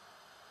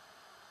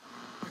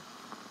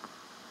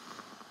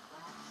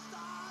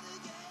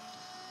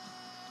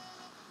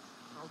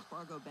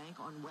Fargo Bank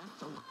on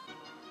West.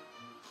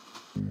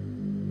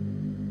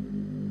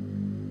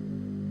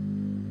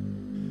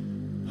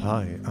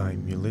 Hi,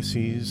 I'm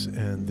Ulysses,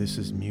 and this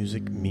is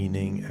Music,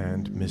 Meaning,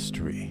 and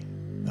Mystery,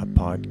 a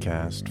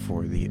podcast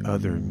for the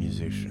other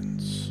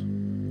musicians.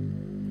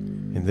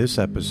 In this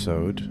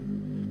episode,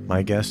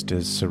 my guest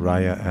is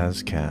Seriah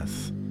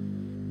Azkath.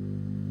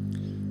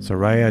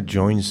 Seriah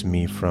joins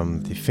me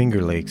from the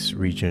Finger Lakes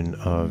region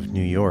of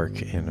New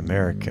York in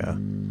America,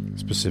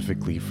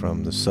 specifically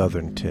from the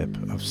southern tip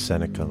of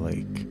Seneca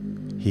Lake.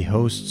 He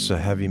hosts a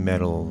heavy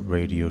metal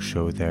radio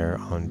show there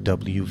on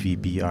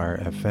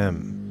WVBR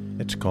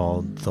FM. It's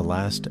called The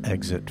Last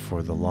Exit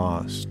for the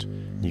Lost.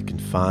 You can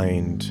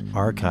find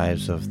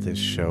archives of this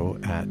show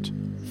at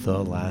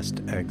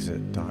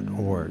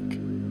thelastexit.org.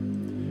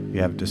 We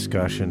have a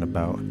discussion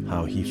about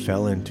how he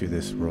fell into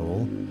this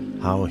role,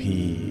 how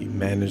he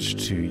managed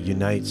to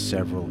unite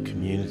several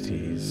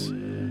communities,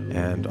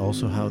 and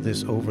also how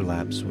this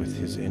overlaps with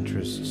his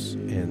interests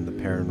in the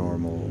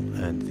paranormal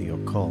and the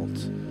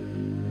occult.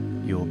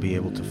 You will be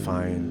able to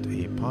find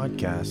a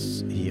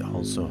podcast he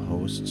also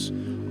hosts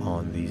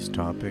on these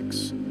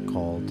topics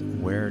called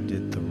Where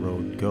Did the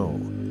Road Go?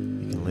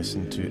 You can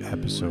listen to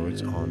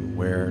episodes on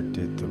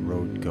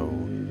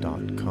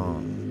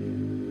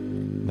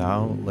wheredidtheroadgo.com.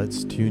 Now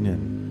let's tune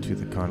in to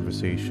the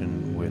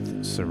conversation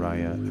with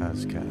Seriah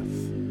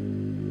Azkath.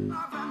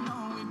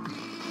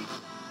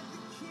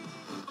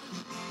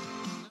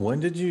 When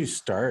did you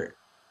start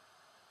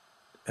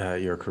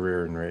your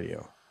career in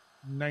radio?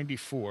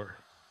 94.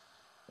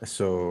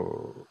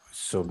 So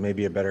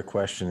maybe a better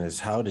question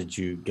is, how did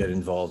you get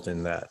involved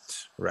in that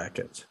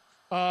racket?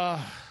 I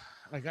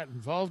got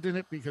involved in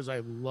it because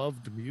I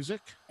loved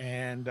music,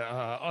 and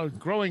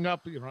growing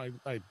up,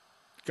 I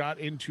got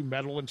into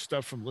metal and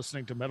stuff from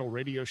listening to metal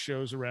radio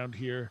shows around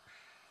here,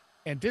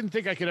 and didn't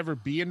think I could ever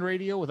be in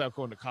radio without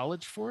going to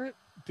college for it.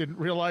 Didn't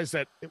realize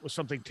that it was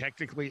something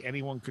technically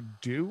anyone could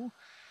do.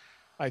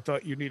 I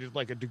thought you needed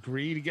like a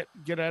degree to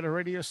get at a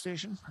radio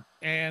station.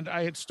 And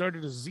I had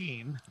started a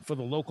zine for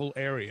the local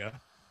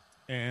area.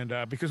 And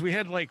because we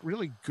had like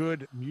really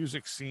good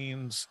music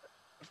scenes,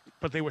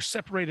 but they were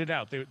separated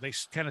out. They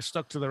kind of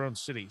stuck to their own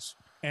cities.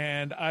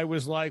 And I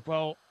was like,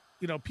 well,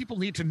 people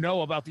need to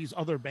know about these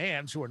other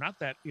bands who are not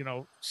that,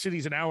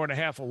 cities an hour and a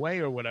half away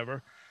or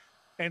whatever.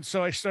 And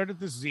so I started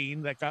this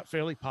zine that got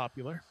fairly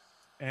popular.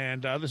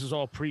 And this is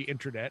all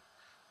pre-internet.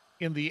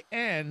 In the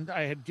end,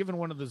 I had given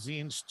one of the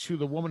zines to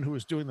the woman who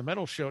was doing the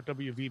metal show at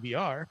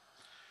WVBR,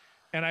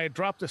 and I had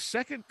dropped a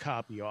second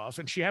copy off,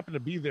 and she happened to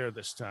be there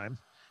this time.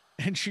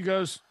 And she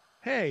goes,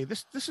 "Hey,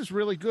 this is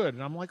really good."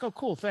 And I'm like, "Oh,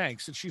 cool,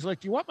 thanks." And she's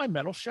like, "Do you want my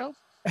metal show?"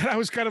 And I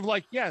was kind of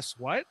like, "Yes,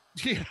 what?"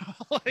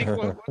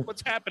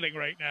 What's happening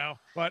right now?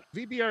 But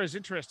VBR is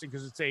interesting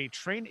because it's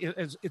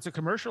a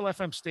commercial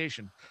FM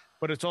station,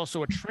 but it's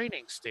also a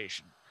training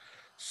station.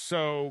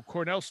 So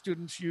Cornell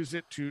students use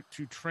it to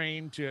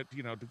train to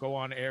go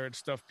on air and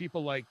stuff.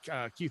 People like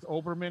Keith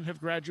Olbermann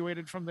have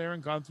graduated from there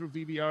and gone through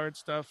VBR and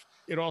stuff.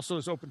 It also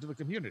is open to the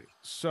community.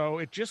 So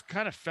it just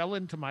kind of fell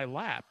into my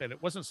lap, and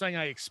it wasn't something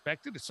I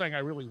expected. It's something I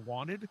really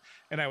wanted,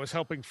 and I was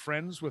helping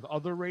friends with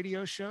other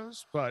radio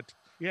shows. But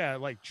yeah,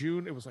 it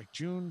was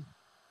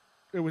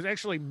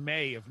actually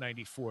May of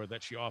 94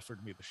 that she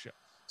offered me the show.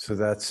 So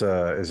that's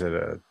is it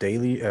a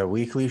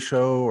weekly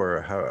show,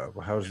 or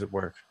how does it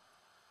work?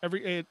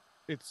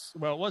 It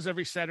was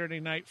every Saturday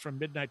night from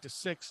midnight to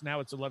 6. Now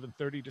it's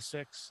 11:30 to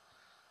 6.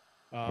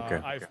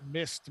 I've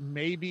missed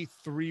maybe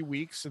 3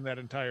 weeks in that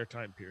entire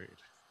time period.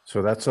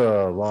 So that's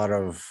a lot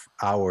of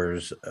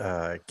hours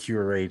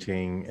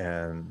curating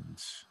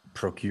and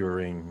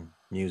procuring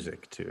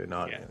music to an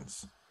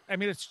audience. Yeah. I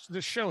mean,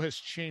 the show has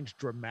changed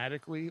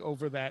dramatically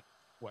over that,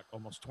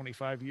 almost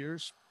 25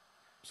 years?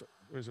 So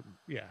is it?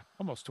 Yeah,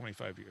 almost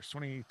 25 years.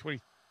 20.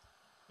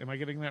 Am I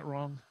getting that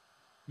wrong?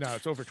 No,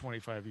 it's over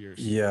 25 years.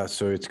 Yeah,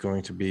 so it's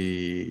going to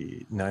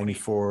be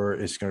 94.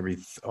 It's going to be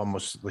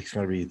it's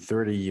going to be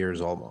 30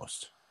 years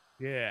almost.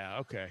 Yeah,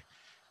 okay.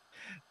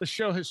 The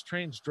show has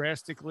changed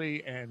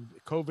drastically, and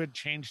COVID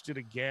changed it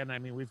again. I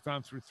mean, we've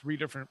gone through 3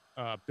 different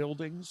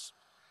buildings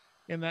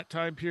in that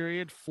time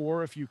period,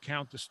 4 if you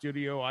count the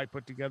studio I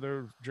put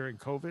together during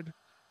COVID.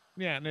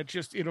 Yeah, and it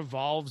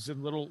evolves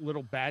in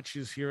little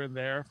batches here and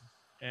there.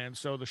 And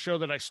so the show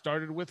that I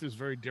started with is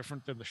very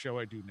different than the show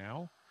I do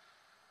now.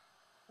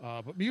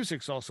 But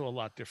music's also a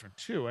lot different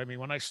too. I mean,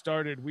 when I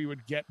started, we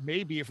would get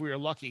maybe, if we were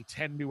lucky,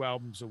 10 new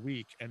albums a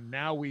week. And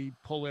now we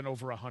pull in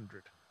over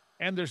 100.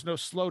 And there's no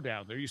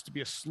slowdown. There used to be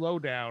a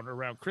slowdown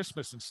around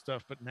Christmas and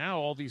stuff. But now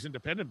all these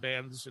independent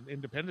bands and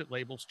independent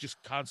labels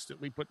just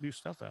constantly put new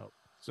stuff out.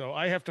 So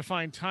I have to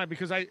find time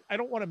because I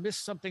don't want to miss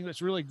something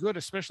that's really good,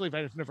 especially if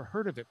I've never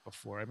heard of it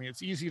before. I mean,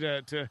 it's easy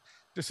to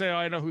say, oh,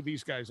 I know who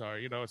these guys are.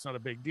 It's not a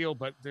big deal.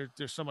 But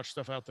there's so much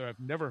stuff out there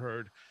I've never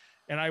heard.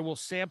 And I will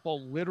sample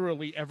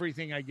literally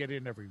everything I get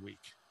in every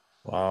week.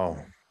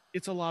 Wow.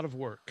 It's a lot of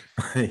work.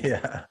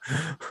 Yeah.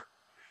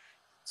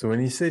 So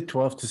when you say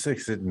 12 to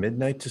 6, is it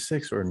midnight to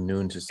 6 or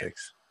noon to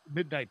 6?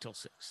 Midnight till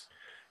 6.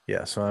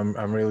 Yeah. So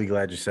I'm really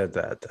glad you said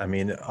that. I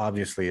mean,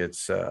 obviously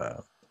it's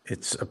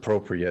it's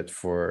appropriate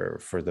for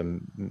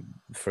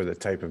the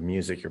type of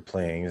music you're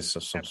playing. It's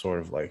some sort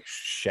of like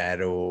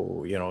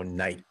shadow,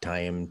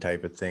 nighttime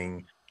type of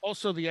thing.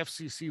 Also, the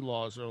FCC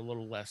laws are a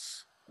little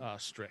less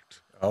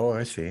strict. Oh,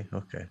 I see.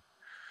 Okay.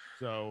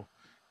 So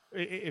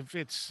if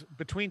it's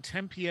between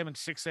 10 p.m. and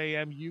 6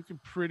 a.m., you can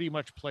pretty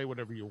much play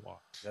whatever you want.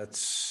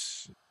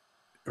 That's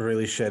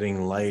really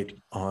shedding light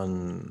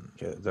on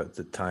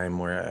the time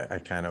where I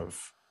kind of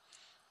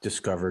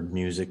discovered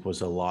music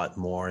was a lot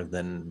more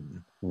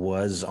than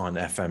was on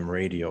FM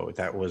radio.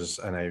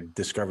 And I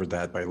discovered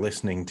that by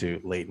listening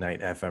to late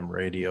night FM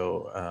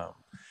radio.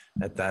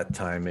 At that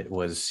time, it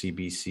was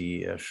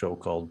CBC, a show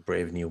called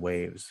Brave New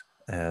Waves,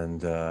 and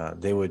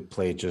they would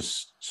play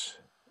just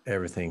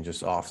everything,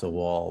 just off the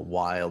wall,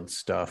 wild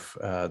stuff.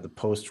 The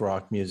post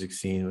rock music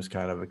scene was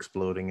kind of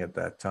exploding at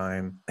that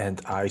time.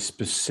 And I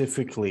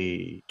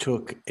specifically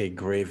took a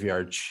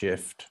graveyard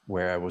shift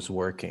where I was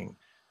working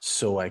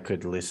so I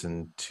could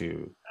listen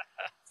to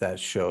that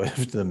show,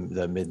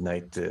 the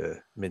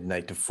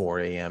midnight to 4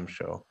 a.m.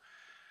 show.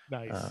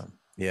 Nice.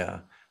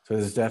 Yeah. So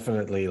there's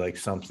definitely like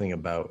something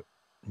about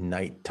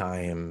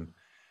nighttime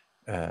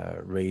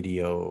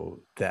radio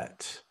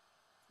that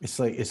it's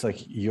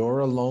like you're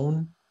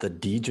alone, the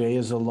DJ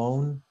is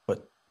alone,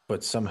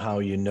 but somehow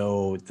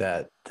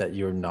that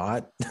you're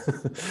not.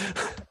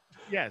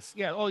 Yes.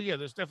 Yeah. Oh, yeah.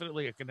 There's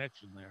definitely a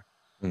connection there.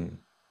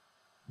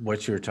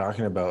 What you were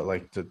talking about,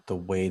 like the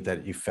way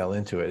that you fell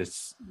into it,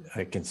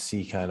 I can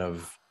see kind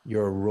of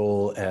your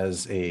role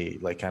as a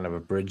like kind of a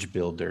bridge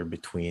builder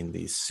between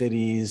these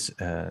cities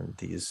and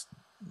these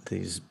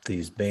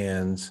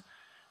bands.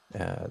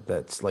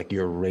 That's like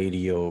your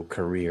radio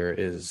career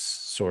is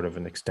sort of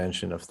an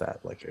extension of that,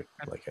 like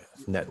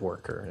a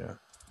networker. Yeah.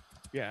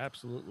 Yeah,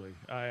 absolutely.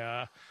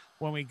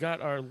 When we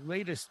got our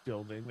latest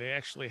building, they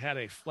actually had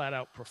a flat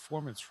out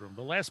performance room.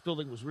 The last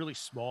building was really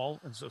small,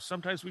 and so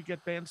sometimes we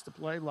get bands to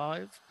play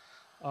live,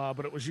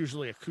 but it was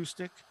usually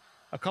acoustic.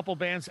 A couple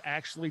bands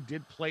actually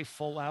did play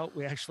full out.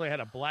 We actually had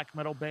a black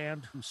metal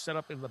band who set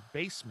up in the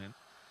basement,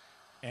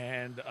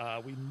 and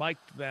we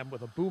mic'd them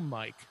with a boom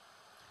mic,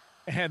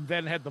 and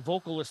then had the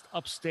vocalist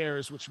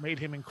upstairs, which made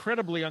him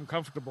incredibly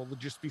uncomfortable to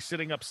just be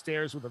sitting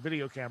upstairs with a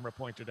video camera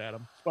pointed at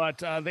him. But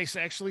they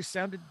actually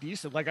sounded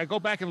decent. Like I go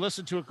back and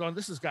listen to it going,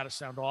 this has got to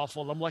sound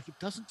awful. And I'm like, it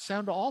doesn't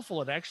sound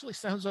awful. It actually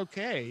sounds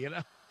okay. You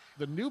know,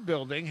 the new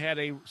building had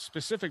a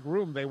specific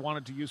room they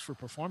wanted to use for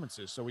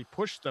performances. So we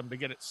pushed them to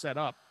get it set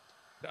up.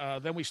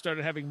 Then we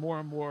started having more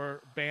and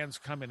more bands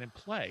come in and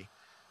play.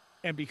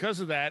 And because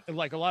of that,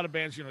 like a lot of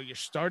bands, you're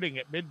starting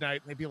at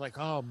midnight and they'd be like,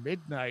 oh,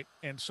 midnight.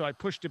 And so I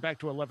pushed it back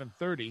to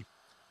 11:30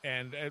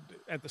 and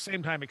at the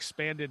same time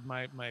expanded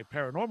my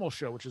paranormal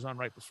show, which is on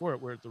right before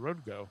it. We're at the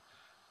Road Go.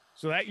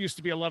 So that used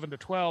to be 11 to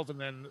 12.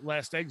 And then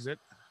Last Exit,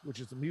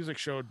 which is the music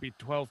show, would be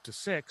 12 to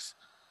 6.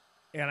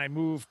 And I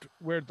moved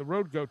Where'd the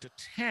Road Go to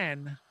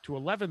 10 to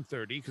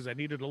 11:30 because I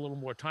needed a little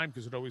more time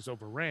because it always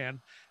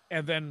overran.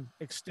 And then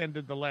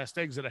extended the Last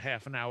Exit a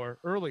half an hour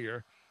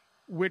earlier,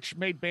 which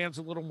made bands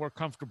a little more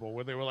comfortable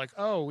where they were like,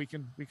 oh, we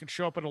can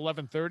show up at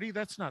 11:30.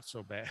 That's not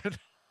so bad.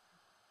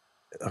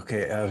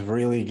 Okay. I was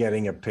really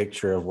getting a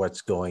picture of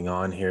what's going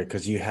on here.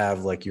 Cause you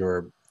have like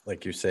you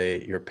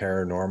say, your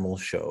paranormal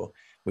show,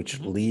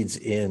 which leads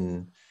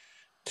in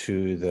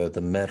to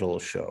the metal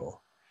show.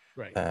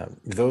 Right.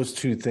 Those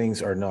two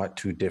things are not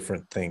two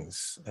different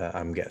things.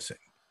 I'm guessing.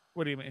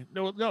 What do you mean?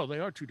 No, they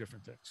are two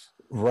different things.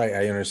 Right,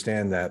 I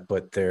understand that,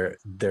 but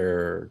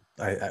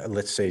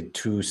let's say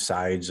two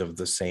sides of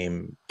the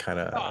same kind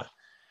of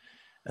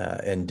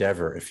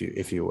endeavor,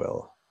 if you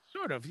will.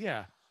 Sort of,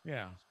 yeah.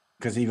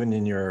 Because even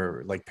in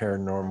your like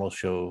paranormal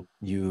show,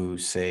 you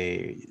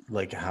say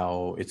like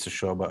how it's a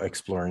show about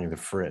exploring the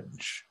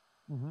fringe.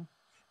 Mm-hmm.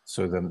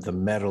 So the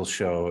metal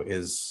show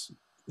is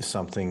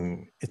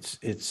something. It's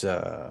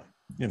that.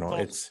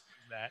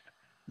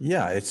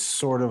 Yeah, it's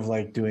sort of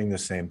like doing the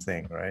same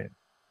thing, right?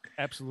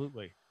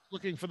 Absolutely.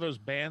 Looking for those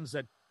bands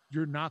that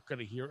you're not going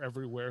to hear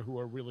everywhere who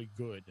are really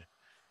good.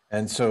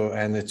 And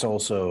it's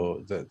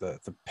also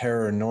the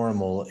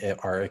paranormal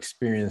are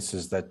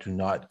experiences that do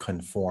not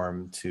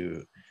conform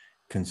to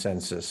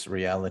consensus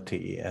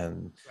reality.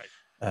 And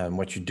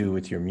what you do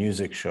with your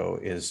music show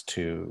is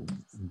to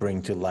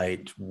bring to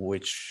light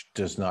which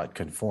does not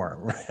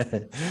conform.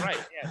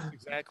 Right. Yeah,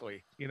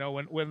 exactly.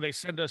 When they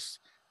send us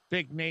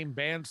big name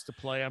bands to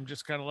play, I'm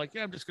just kind of like,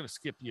 yeah, I'm just going to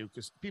skip you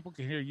because people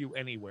can hear you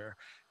anywhere.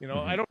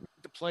 I don't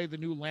need to play the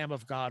new Lamb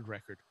of God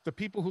record. The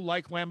people who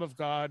like Lamb of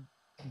God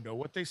know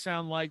what they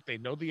sound like. They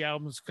know the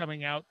album's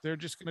coming out. They're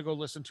just going to go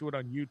listen to it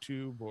on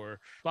YouTube or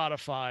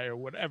Spotify or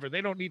whatever.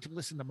 They don't need to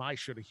listen to my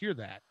show to hear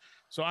that.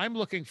 So I'm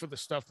looking for the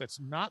stuff that's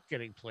not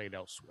getting played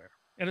elsewhere.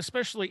 And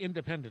especially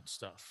independent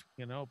stuff,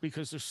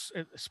 because there's,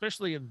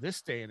 especially in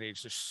this day and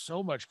age, there's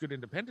so much good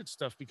independent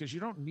stuff because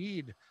you don't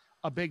need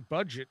a big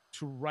budget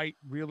to write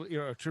really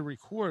to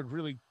record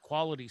really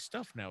quality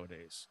stuff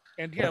nowadays.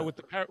 And yeah, with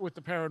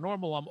the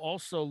paranormal, I'm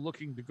also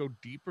looking to go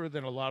deeper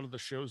than a lot of the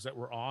shows that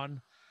were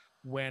on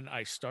when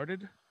I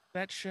started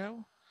that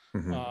show.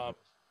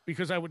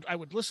 because I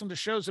would listen to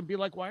shows and be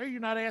like, why are you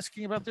not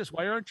asking about this?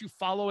 Why aren't you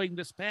following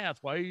this path?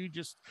 Why are you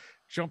just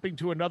jumping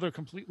to another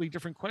completely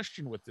different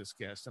question with this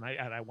guest? And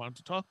I wanted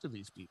to talk to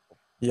these people.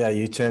 Yeah,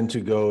 you tend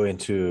to go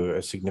into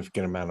a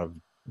significant amount of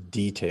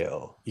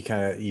detail.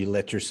 You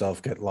let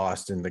yourself get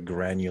lost in the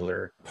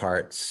granular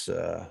parts.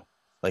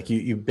 Like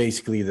you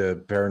basically,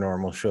 the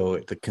paranormal show,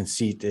 the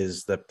conceit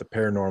is that the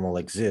paranormal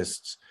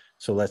exists.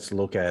 So let's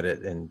look at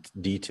it in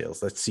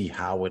details. Let's see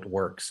how it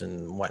works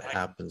and what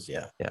happens.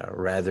 Yeah. Yeah.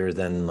 Rather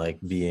than like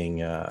being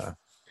it's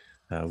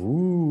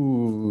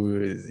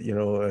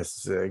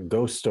a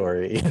ghost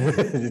story.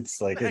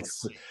 It's like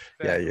Exactly.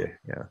 yeah, Exactly.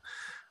 yeah, yeah.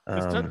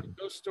 There's tons of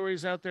those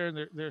stories out there,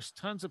 and there's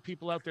tons of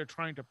people out there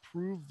trying to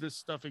prove this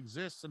stuff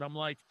exists. And I'm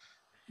like,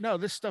 no,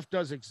 this stuff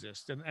does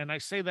exist. And I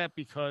say that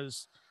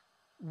because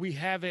we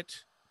have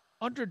it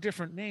under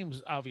different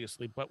names,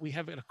 obviously, but we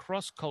have it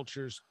across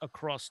cultures,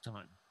 across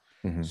time.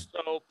 Mhm.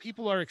 So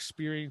people are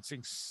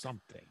experiencing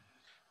something.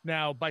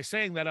 Now, by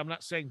saying that, I'm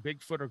not saying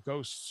Bigfoot or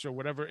ghosts or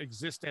whatever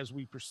exist as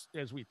we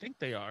think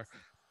they are,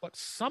 but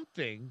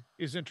something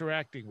is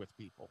interacting with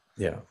people.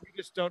 Yeah. We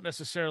just don't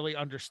necessarily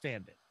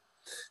understand it.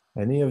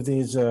 Any of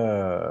these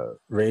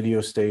radio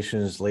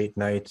stations, late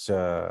nights,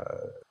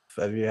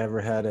 have you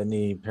ever had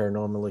any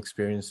paranormal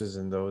experiences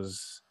in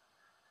those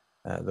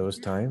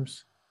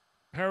times?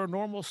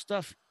 Paranormal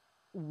stuff.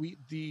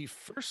 The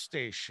first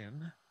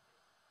station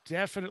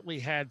definitely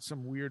had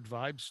some weird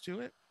vibes to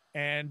it,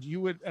 and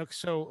you would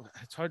so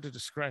it's hard to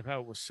describe how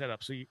it was set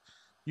up. So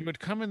you would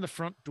come in the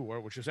front door,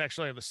 which was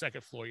actually on the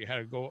second floor. You had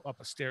to go up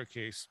a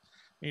staircase,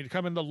 and you'd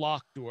come in the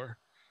locked door,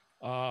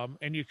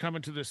 and you'd come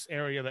into this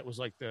area that was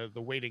like the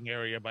waiting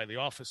area by the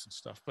office and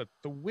stuff. But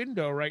the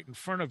window right in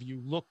front of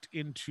you looked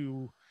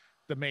into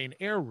the main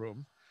air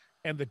room,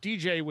 and the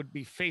DJ would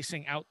be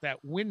facing out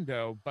that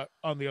window, but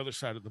on the other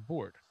side of the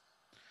board.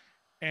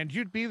 And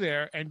you'd be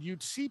there, and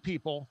you'd see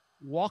people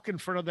walk in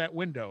front of that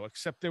window,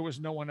 except there was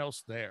no one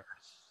else there.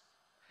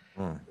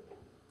 Hmm.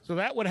 So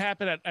that would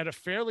happen at a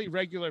fairly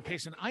regular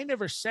pace. And I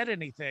never said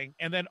anything.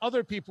 And then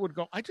other people would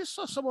go, I just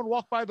saw someone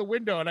walk by the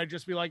window. And I'd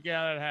just be like,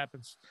 yeah, that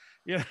happens.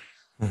 Yeah.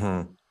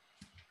 Mhm.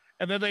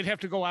 And then they'd have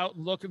to go out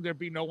and look, and there'd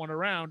be no one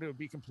around. It would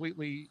be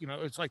completely,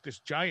 it's like this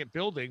giant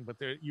building, but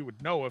there you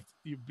would know if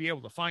you'd be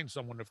able to find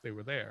someone if they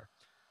were there.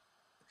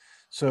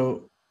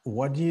 So,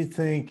 what do you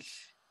think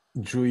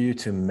drew you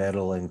to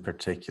metal in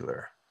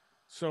particular?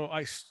 So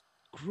I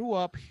grew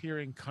up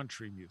hearing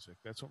country music.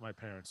 That's what my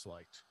parents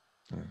liked.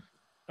 Hmm.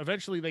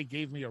 Eventually, they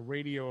gave me a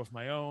radio of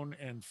my own,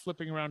 and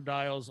flipping around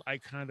dials, I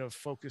kind of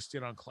focused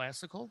in on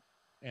classical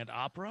and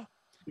opera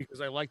because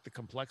I liked the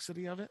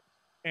complexity of it.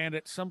 And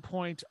at some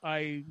point,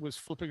 I was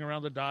flipping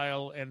around the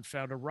dial and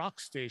found a rock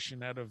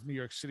station out of New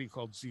York City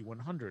called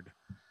Z100.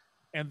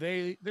 And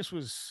this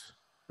was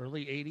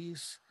early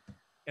 80s,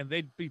 and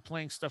they'd be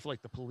playing stuff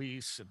like the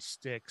Police and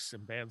Styx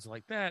and bands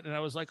like that. And I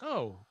was like,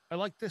 oh, I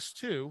like this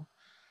too.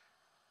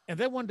 And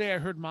then one day I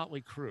heard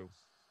Motley Crue.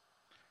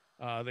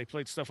 They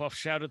played stuff off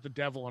Shout at the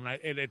Devil, and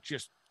it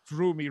just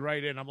drew me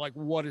right in. I'm like,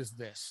 what is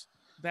this?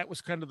 That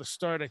was kind of the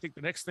start. I think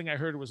the next thing I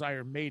heard was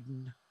Iron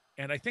Maiden.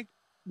 And I think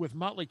with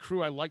Motley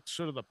Crue, I liked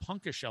sort of the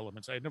punkish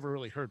elements. I had never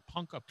really heard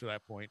punk up to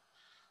that point.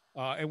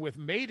 And with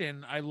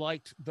Maiden, I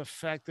liked the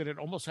fact that it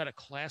almost had a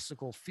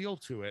classical feel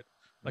to it,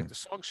 like the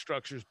song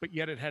structures, but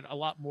yet it had a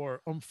lot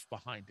more oomph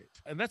behind it.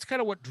 And that's kind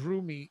of what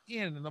drew me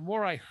in. And the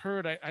more I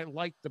heard, I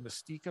liked the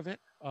mystique of it.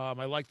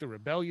 I liked the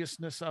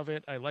rebelliousness of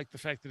it. I liked the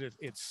fact that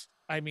it's,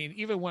 I mean,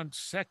 even when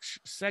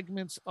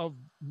segments of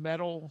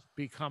metal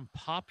become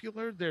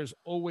popular, there's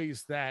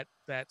always that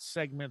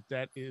segment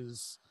that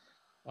is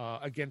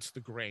against the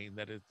grain,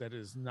 that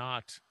is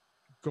not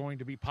going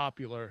to be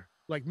popular.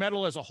 Like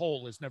metal as a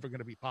whole is never going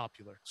to be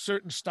popular.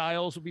 Certain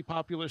styles will be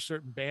popular,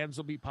 certain bands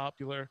will be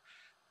popular,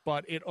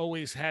 but it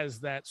always has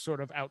that sort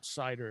of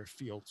outsider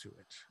feel to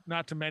it.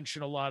 Not to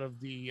mention a lot of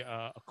the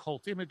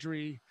occult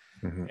imagery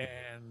Mhm.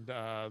 and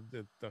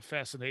the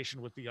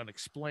fascination with the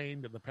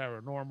unexplained and the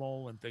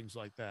paranormal and things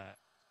like that.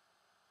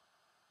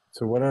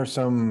 So, what are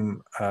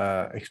some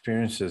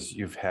experiences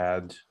you've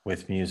had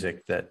with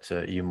music that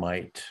you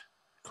might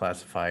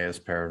classify as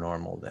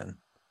paranormal then?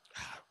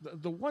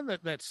 The one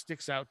that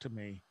sticks out to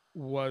me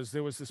was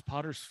there was this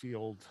Potter's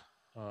Field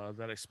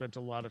that I spent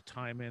a lot of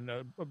time in.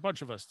 A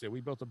bunch of us did.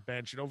 We built a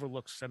bench. It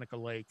overlooks Seneca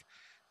Lake,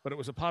 but it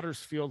was a Potter's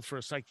Field for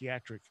a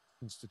psychiatric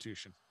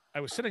institution.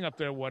 I was sitting up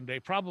there one day,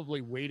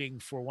 probably waiting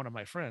for one of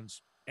my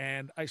friends,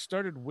 and I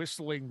started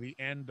whistling the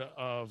end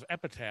of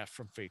Epitaph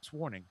from Fate's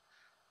Warning.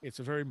 It's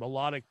a very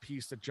melodic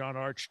piece that John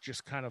Arch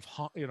just kind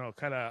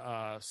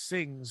of,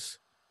 sings.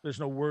 There's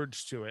no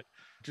words to it,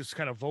 just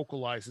kind of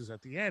vocalizes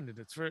at the end. And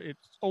it's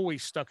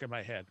always stuck in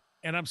my head.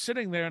 And I'm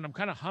sitting there and I'm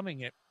kind of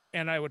humming it,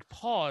 and I would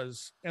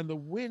pause and the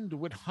wind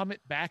would hum it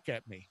back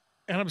at me.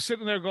 And I'm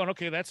sitting there going,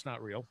 okay, that's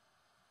not real.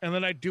 And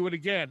then I'd do it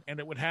again and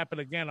it would happen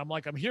again. I'm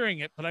like, I'm hearing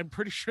it, but I'm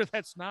pretty sure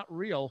that's not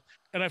real.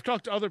 And I've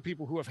talked to other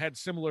people who have had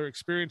similar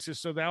experiences.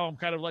 So now I'm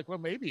kind of like, well,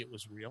 maybe it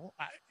was real.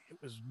 It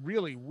was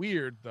really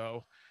weird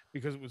though,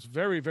 because it was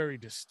very, very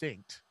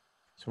distinct.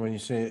 So when you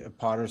say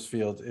Potter's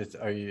Field,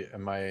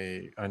 am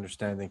I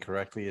understanding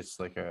correctly?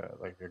 It's like a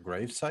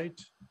grave site?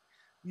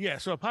 Yeah,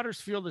 so a Potter's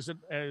Field is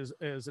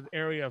an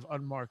area of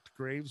unmarked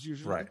graves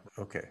Right. usually,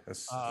 Okay.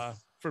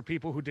 for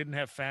people who didn't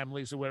have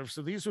families or whatever.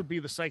 So these would be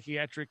the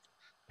psychiatric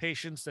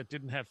patients that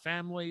didn't have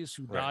families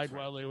who Right. died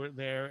while they were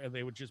there, and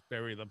they would just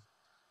bury them.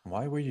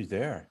 Why were you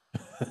there?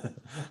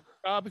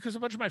 Because a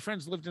bunch of my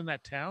friends lived in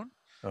that town,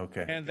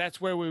 Okay. and that's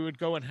where we would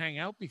go and hang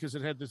out because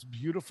it had this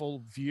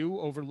beautiful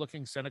view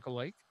overlooking Seneca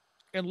Lake,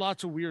 and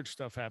lots of weird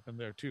stuff happened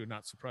there too.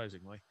 Not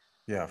surprisingly.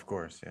 Yeah, of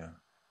course. Yeah.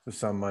 So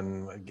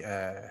someone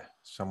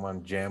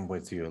jammed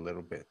with you a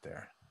little bit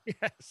there.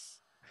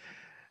 Yes,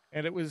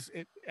 and it was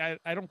it.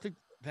 I don't think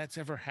that's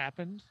ever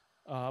happened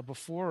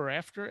before or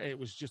after. It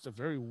was just a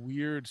very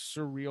weird,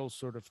 surreal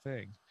sort of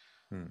thing.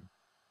 Hmm.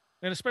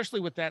 And especially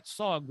with that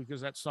song,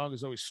 because that song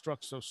has always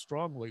struck so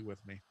strongly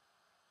with me.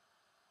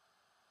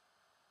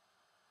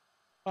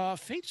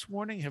 Fates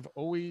Warning have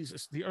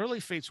always, the early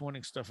Fates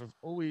Warning stuff have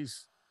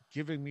always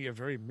given me a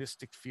very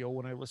mystic feel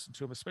when I listen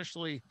to them,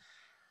 especially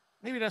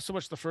maybe not so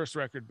much the first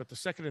record, but the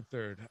second and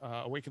third,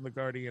 Awaken the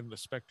Guardian, The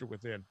Spectre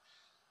Within.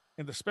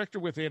 And The Spectre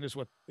Within is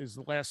what is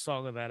the last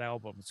song of that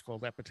album. It's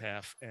called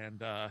Epitaph.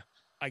 And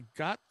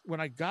when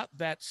I got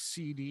that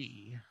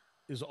CD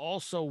is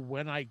also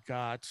when I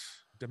got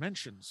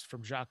Dimensions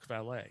from Jacques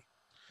Vallée,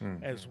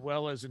 Hmm. as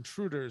well as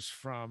Intruders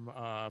from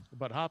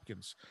Bud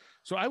Hopkins.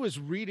 So I was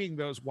reading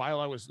those while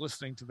I was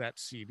listening to that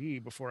CD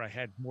before I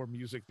had more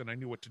music than I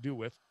knew what to do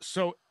with.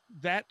 So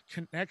that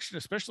connection,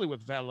 especially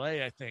with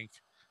Vallée, I think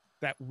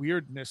that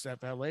weirdness that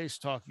Vallée is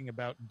talking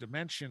about in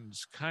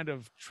Dimensions kind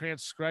of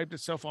transcribed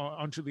itself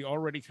onto the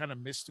already kind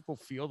of mystical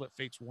feel that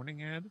Fates Warning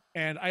had.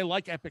 And I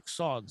like epic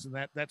songs, and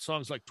that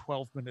song's like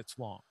 12 minutes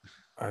long.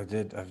 I've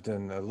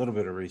done a little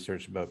bit of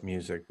research about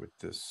music with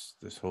this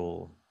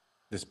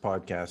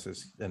podcast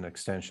is an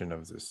extension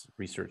of this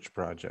research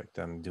project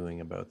I'm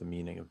doing about the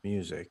meaning of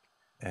music.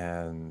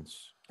 And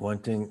one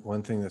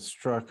thing that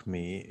struck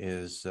me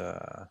is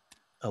a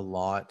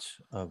lot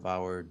of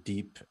our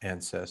deep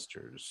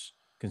ancestors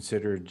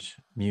considered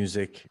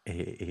music,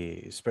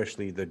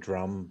 especially the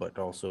drum, but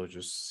also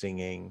just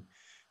singing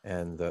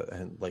and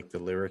like the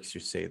lyrics you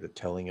say, the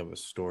telling of a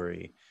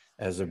story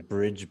as a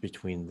bridge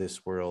between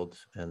this world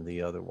and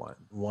the other one.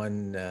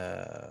 One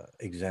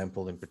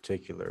example in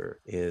particular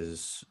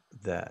is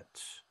that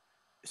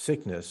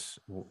sickness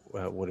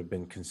would have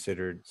been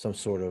considered some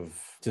sort of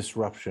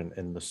disruption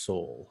in the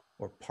soul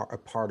or a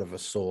part of a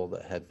soul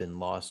that had been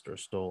lost or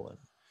stolen.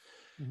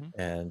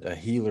 Mm-hmm. And a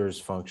healer's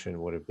function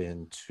would have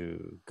been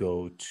to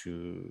go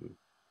to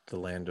the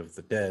land of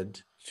the dead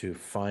to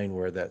find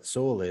where that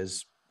soul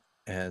is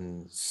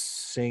and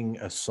sing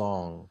a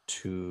song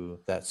to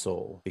that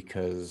soul,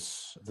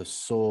 because the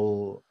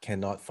soul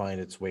cannot find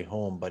its way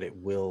home, but it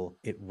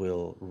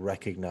will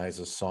recognize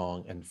a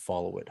song and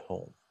follow it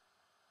home.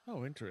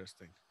 Oh,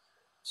 interesting.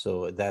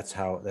 So that's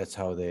how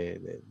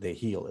they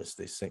heal, is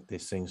they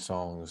sing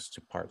songs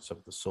to parts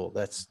of the soul.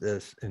 That's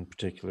this in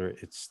particular.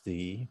 It's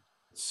a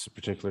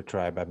particular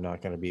tribe. I'm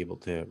not going to be able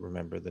to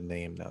remember the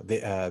name now. The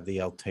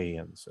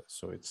Altaians.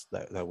 So it's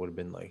that would have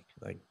been like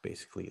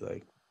basically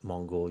like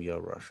Mongolia,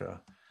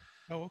 Russia.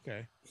 Oh,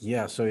 okay.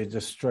 Yeah, so it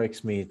just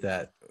strikes me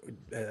that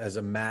as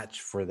a match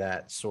for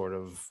that sort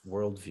of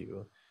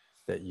worldview,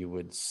 that you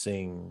would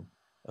sing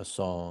a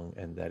song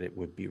and that it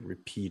would be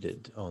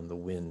repeated on the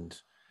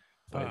wind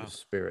by the Uh,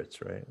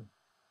 spirits, right?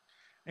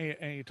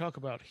 and you talk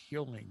about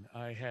healing.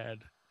 I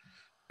had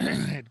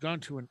had gone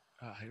to an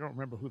I don't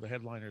remember who the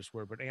headliners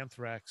were, but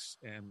Anthrax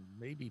and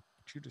maybe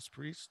Judas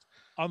Priest.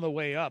 On the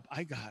way up,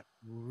 I got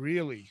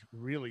really,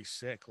 really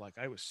sick. Like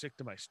I was sick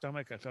to my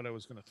stomach. I thought I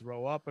was going to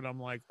throw up, and I'm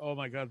like, oh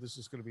my god, this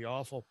is going to be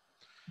awful.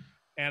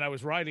 And I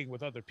was riding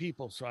with other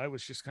people, so I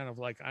was just kind of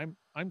like,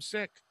 I'm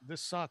sick.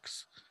 This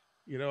sucks.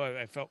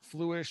 I felt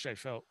fluish. I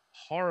felt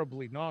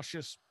horribly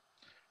nauseous.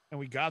 And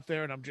we got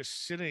there, and I'm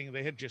just sitting.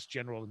 They had just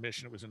general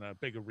admission. It was in a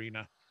big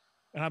arena,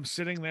 and I'm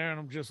sitting there and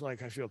I'm just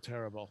like, I feel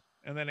terrible.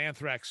 And then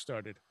Anthrax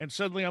started. And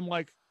suddenly I'm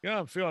like, yeah,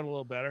 I'm feeling a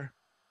little better.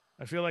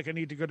 I feel like I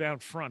need to go down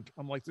front.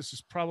 I'm like, this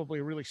is probably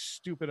a really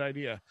stupid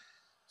idea.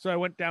 So I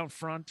went down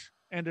front,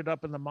 ended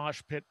up in the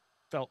mosh pit,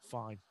 felt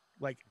fine.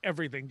 Like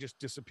everything just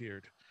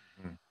disappeared.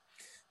 Mhm.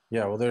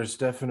 Yeah, well, there's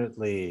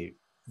definitely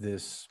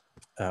this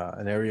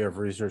an area of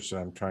research that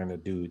I'm trying to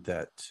do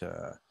that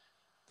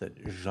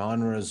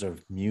genres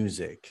of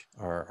music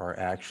are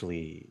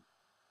actually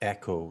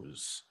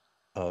echoes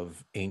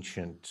of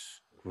ancient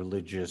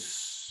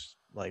religious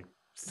like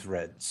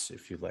threads,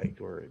 if you like,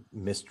 or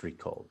mystery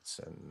cults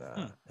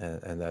Hmm.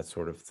 and that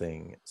sort of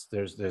thing.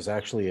 There's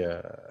actually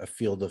a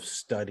field of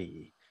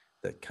study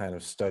that kind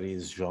of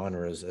studies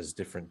genres as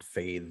different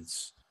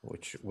faiths,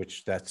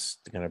 which that's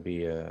going to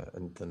be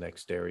the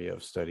next area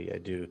of study I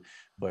do.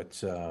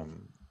 But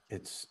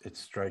it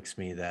strikes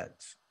me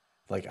that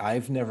like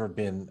I've never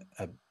been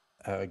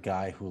a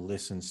guy who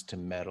listens to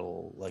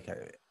metal. Like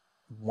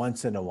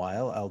once in a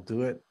while I'll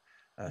do it,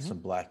 Mm-hmm. some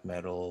black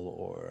metal,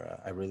 or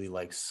I really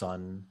like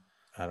Sun.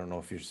 I don't know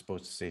if you're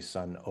supposed to say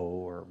Sun O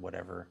or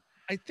whatever.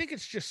 I think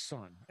it's just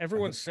Sun. I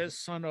Everyone think says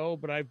Sun O,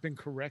 but I've been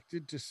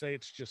corrected to say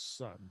it's just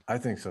Sun. I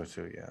think so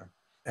too.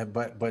 Yeah,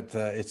 but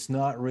it's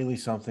not really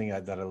something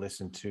that I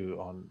listen to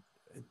on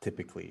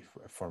typically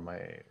for my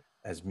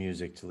as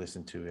music to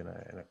listen to in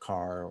a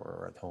car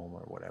or at home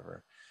or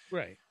whatever.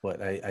 Right.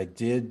 But I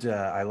did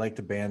I like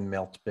the band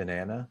Melt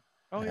Banana,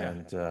 Oh yeah.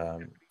 and Japanese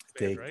band,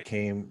 they right?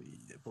 came.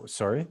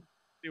 Sorry.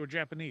 They were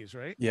Japanese,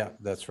 right? Yeah,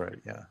 that's right.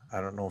 Yeah.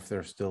 I don't know if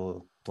they're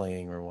still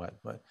playing or what,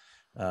 but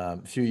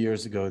a few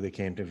years ago they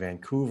came to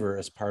Vancouver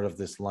as part of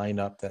this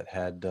lineup that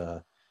had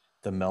the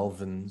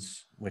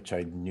Melvins, which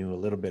I knew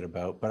a little bit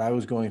about, but I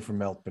was going for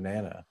Melt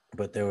Banana.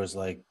 But there was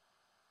like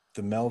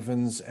the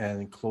Melvins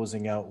and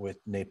closing out with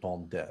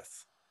Napalm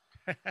Death.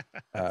 That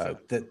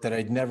sounds That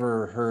I'd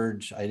never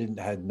heard. I didn't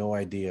had no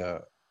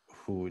idea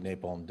who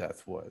Napalm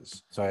Death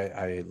was. So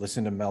I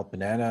listened to Melt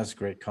Bananas,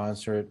 great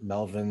concert.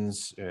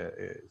 Melvins,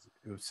 it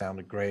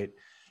sounded great,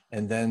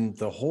 and then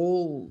the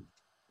whole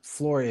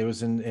floor. It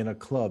was in a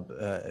club.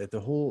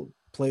 The whole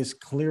place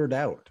cleared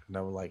out, and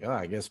I was like, oh,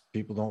 I guess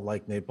people don't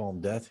like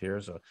Napalm Death here.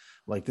 So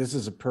like, this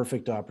is a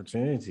perfect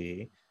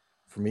opportunity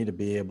for me to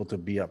be able to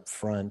be up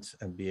front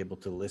and be able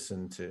to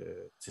listen to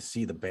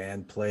see the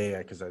band play,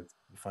 because I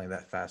find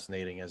that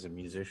fascinating as a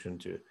musician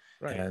too.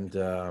 right. And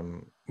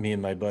me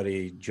and my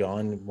buddy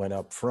John went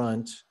up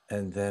front,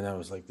 and then I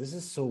was like, this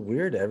is so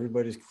weird,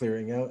 everybody's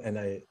clearing out, and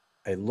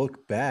I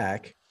look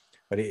back,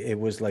 but it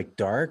was like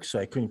dark, so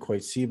I couldn't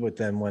quite see. But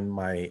then when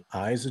my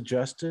eyes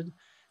adjusted,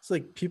 it's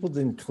like people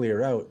didn't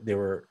clear out, they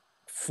were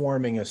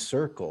forming a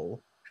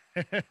circle.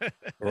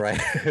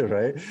 Right.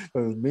 Right.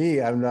 But with me,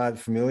 I'm not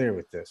familiar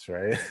with this,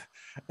 right?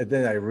 And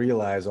then I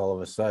realize all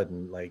of a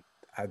sudden, like,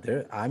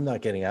 I'm not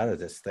getting out of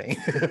this thing.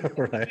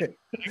 Right.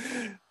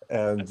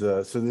 And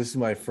so this is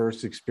my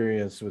first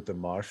experience with the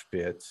mosh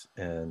pit,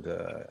 and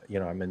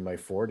I'm in my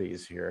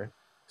 40s here.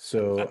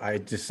 So I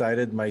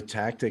decided my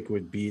tactic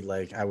would be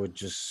like, I would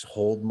just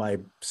hold my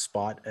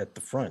spot at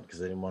the front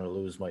because I didn't want to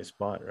lose my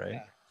spot,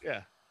 right? Yeah.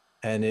 Yeah.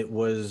 And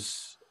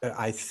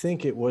I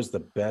think it was the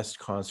best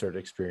concert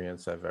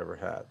experience I've ever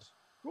had.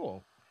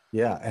 Cool.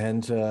 Yeah,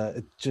 and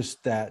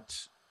just that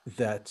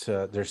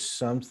there's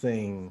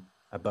something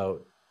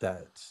about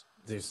that.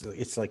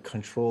 It's like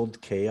controlled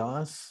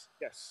chaos.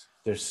 Yes.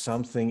 There's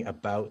something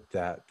about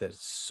that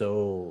that's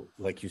so,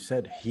 like you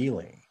said,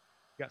 healing.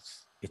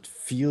 Yes. It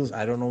feels,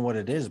 I don't know what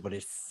it is, but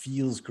it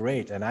feels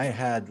great. And I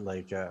had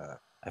like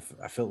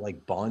I felt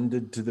like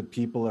bonded to the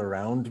people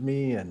around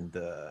me, and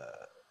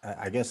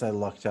I guess I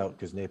lucked out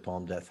because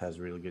Napalm Death has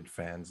really good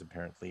fans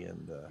apparently,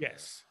 and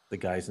Yes. the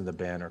guys in the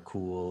band are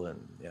cool,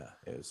 and yeah,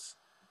 it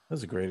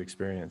was a great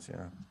experience.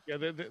 Yeah.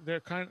 Yeah.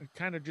 They're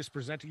kind of just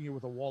presenting you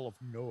with a wall of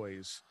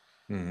noise.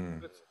 Hmm.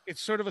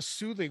 It's sort of a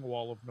soothing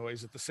wall of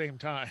noise at the same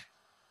time.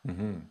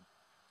 Hmm.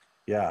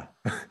 Yeah.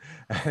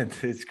 And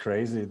it's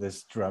crazy.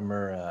 This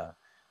drummer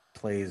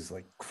plays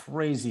like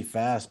crazy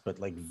fast, but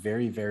like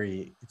very,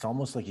 very, it's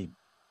almost like he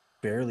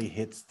barely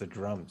hits the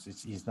drums.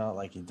 He's not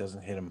like, he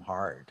doesn't hit them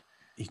hard.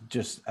 He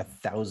just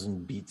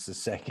 1,000 beats a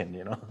second,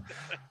 you know?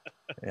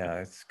 Yeah,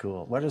 it's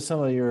cool. What are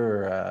some of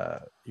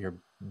your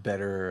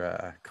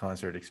better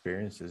concert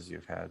experiences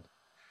you've had?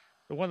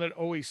 The one that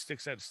always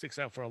sticks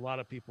out for a lot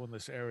of people in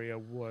this area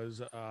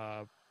was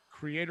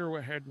Creator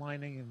were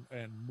headlining,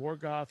 and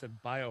Morgoth and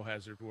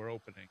Biohazard were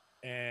opening.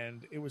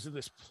 And it was in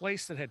this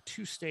place that had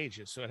two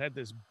stages. So it had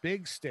this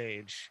big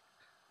stage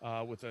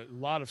with a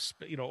lot of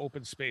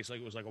open space, like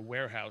it was like a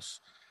warehouse,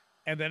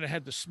 and then it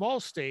had the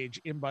small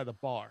stage in by the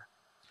bar,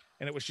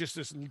 and it was just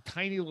this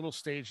tiny little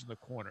stage in the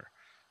corner.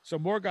 So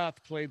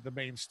Morgoth played the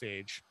main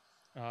stage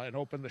and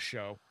opened the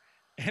show.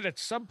 And at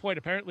some point,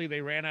 apparently,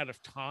 they ran out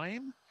of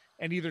time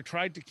and either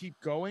tried to keep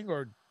going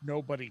or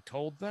nobody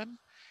told them.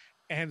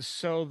 And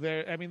so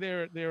they're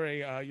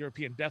a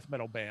European death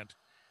metal band,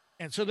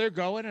 and so they're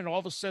going, and all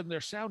of a sudden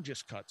their sound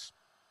just cuts,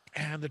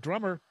 and the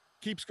drummer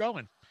keeps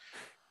going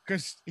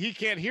because he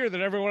can't hear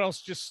that everyone else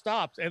just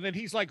stopped. And then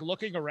he's like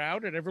looking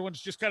around, and everyone's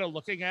just kind of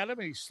looking at him,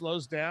 and he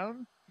slows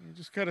down. He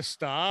just kind of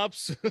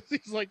stops.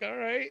 He's like, all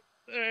right,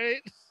 all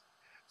right.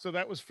 So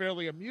that was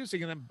fairly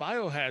amusing. And then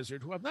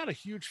Biohazard, who I'm not a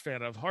huge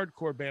fan of,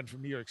 hardcore band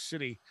from New York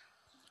City,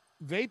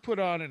 they put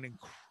on an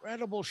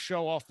incredible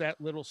show off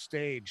that little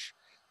stage.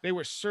 They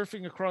were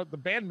surfing across, the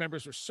band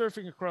members were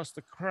surfing across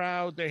the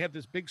crowd. They had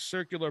this big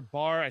circular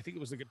bar. I think it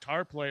was the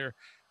guitar player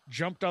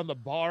jumped on the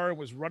bar and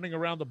was running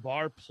around the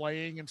bar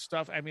playing and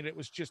stuff. I mean, it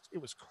was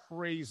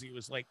crazy. It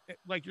was like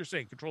you're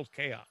saying, controlled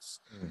chaos.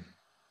 Mm.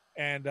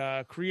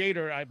 And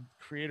Creator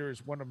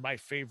is one of my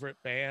favorite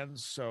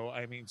bands. So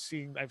I mean,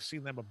 I've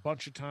seen them a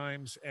bunch of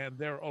times, and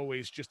they're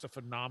always just a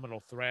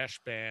phenomenal thrash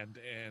band.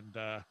 And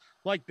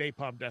like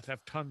Napalm Death,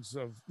 have tons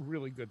of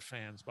really good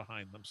fans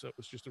behind them. So it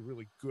was just a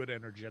really good,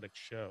 energetic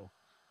show.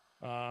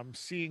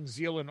 Seeing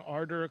Zeal and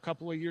Ardor a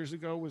couple of years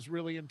ago was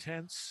really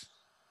intense.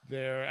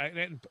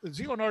 And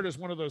Zeal and Ardor is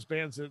one of those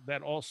bands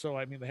that also,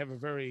 I mean, they have a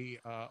very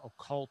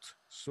occult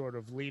sort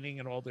of leaning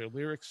in all their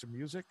lyrics and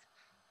music.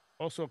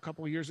 Also, a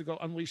couple of years ago,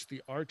 Unleash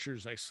the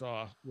Archers I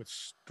saw with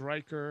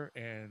Stryker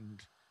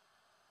and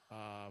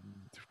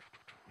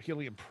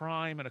Helium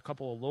Prime and a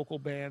couple of local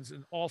bands,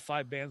 and all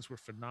 5 bands were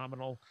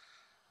phenomenal.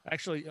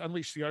 Actually,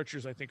 Unleash the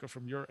Archers, I think, are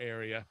from your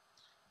area.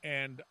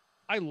 And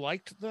I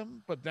liked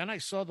them, but then I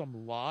saw them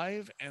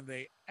live and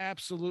they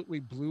absolutely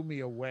blew me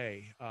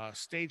away.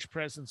 Stage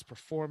presence,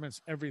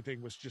 performance,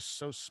 everything was just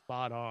so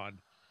spot on.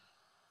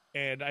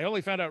 And I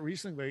only found out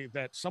recently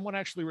that someone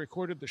actually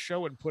recorded the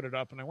show and put it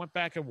up. And I went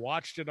back and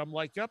watched it. I'm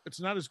like, yep, it's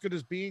not as good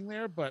as being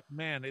there, but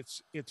man,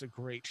 it's a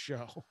great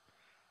show.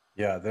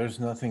 Yeah, there's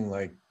nothing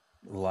like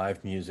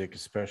live music,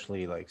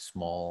 especially like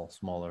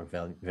smaller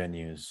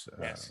venues.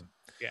 Yes.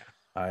 Yeah.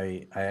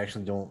 I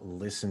actually don't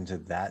listen to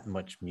that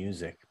much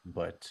music,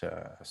 but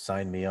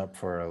sign me up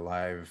for a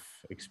live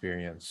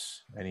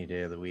experience any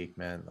day of the week,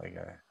 man.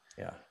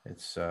 Yeah,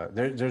 it's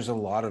there's a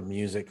lot of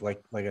music.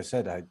 Like I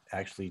said, I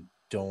actually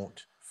don't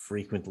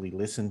frequently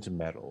listen to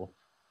metal,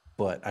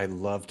 but I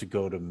love to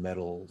go to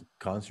metal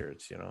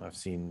concerts. You know, I've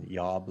seen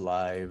Yob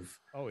live.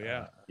 Oh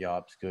yeah.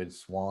 Yob's good.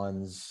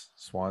 Swans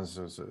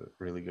was a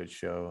really good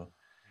show.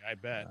 I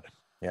bet.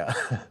 Yeah,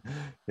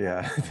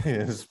 yeah,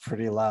 it's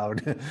pretty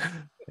loud.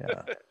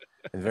 Yeah,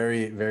 and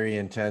very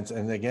intense.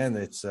 And again,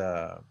 it's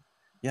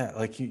yeah,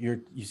 like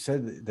you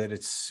said that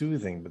it's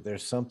soothing, but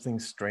there's something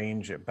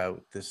strange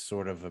about this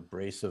sort of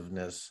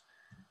abrasiveness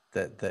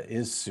that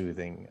is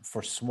soothing.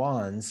 For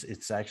Swans,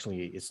 it's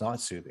not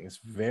soothing. It's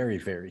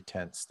very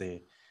tense.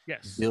 They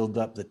Yes. build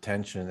up the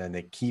tension and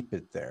they keep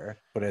it there.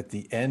 But at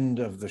the end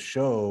of the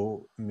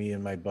show, me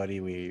and my buddy,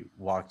 we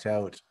walked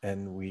out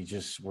and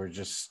were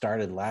just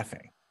started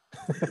laughing.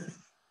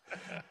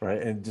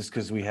 Right. And just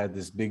because we had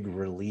this big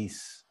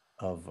release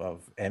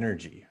of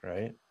energy,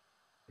 right?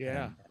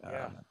 Yeah. And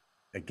Yeah.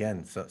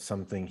 again,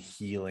 something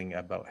healing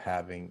about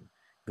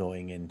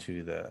going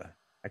into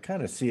I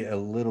kind of see it a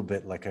little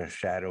bit like a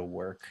shadow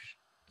work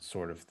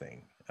sort of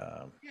thing.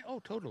 Yeah. Oh,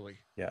 totally.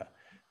 Yeah,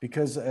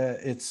 because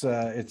it's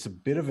a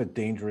bit of a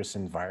dangerous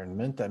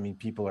environment. I mean,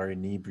 people are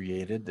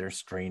inebriated, they're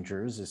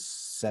strangers, it's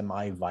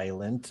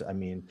semi-violent. I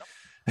mean,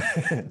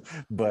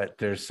 but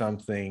there's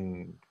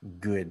something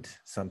good,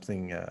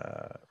 something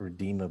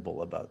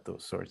redeemable about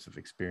those sorts of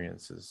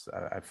experiences.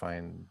 I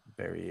find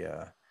very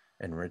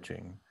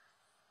enriching.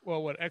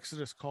 Well, what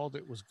Exodus called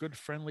it was good,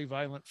 friendly,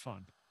 violent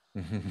fun.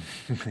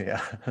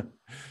 Yeah,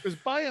 Because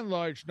by and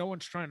large, no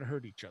one's trying to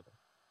hurt each other.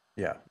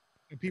 yeah.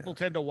 And Yeah. people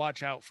tend to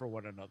watch out for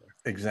one another.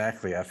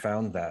 Exactly. I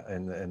found that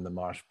in the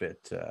mosh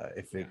pit.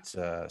 If Yeah. it's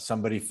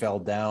somebody fell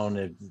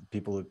down,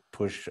 people would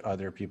push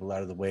other people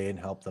out of the way and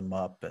help them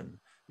up. And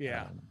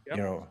Yeah. you Yep.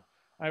 know,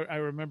 I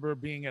remember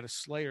being at a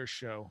Slayer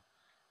show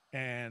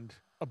and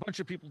a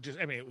bunch of people just,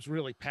 I mean, it was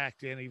really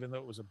packed in, even though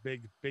it was a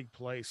big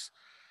place.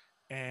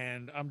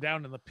 And I'm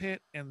down in the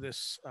pit and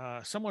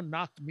someone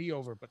knocked me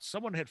over, but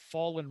someone had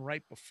fallen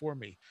right before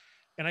me.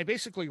 And I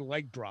basically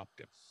leg dropped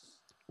him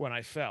when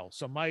I fell.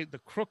 So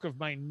the crook of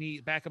my knee,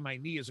 back of my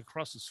knee is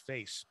across his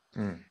face.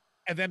 mm.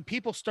 And then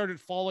people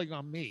started falling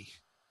on me.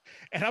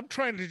 And I'm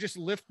trying to just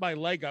lift my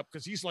leg up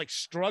because he's like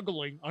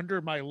struggling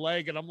under my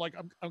leg. And I'm like,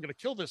 I'm going to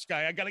kill this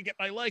guy. I got to get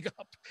my leg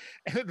up.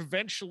 And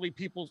eventually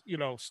people,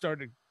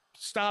 started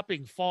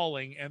stopping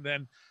falling and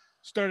then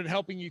started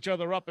helping each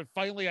other up. And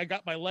finally I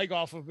got my leg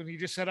off of him and he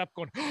just sat up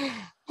going,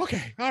 oh,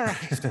 okay, all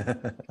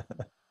right.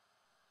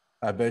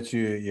 I bet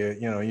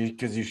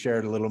because you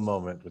shared a little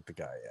moment with the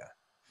guy. Yeah.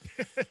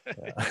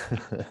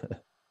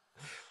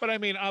 But I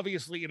mean,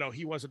 obviously,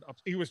 he wasn't up.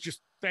 He was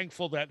just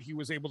thankful that he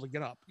was able to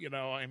get up.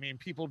 I mean,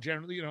 people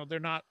generally, they're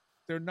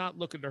not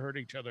looking to hurt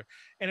each other.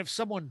 And if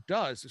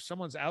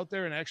someone's out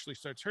there and actually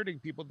starts hurting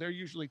people, they're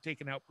usually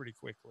taken out pretty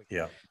quickly.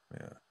 Yeah.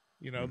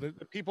 Yeah. The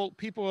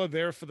people are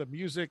there for the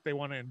music. They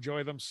want to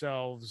enjoy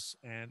themselves.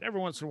 And every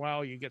once in a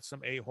while you get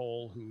some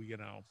a-hole who,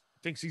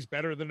 thinks he's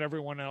better than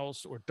everyone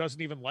else or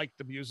doesn't even like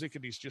the music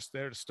and he's just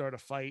there to start a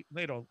fight. And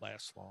they don't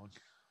last long.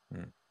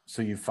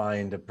 So you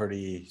find a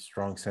pretty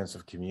strong sense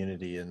of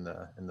community in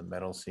the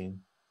metal scene.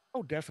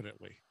 Oh,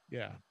 definitely.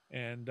 Yeah.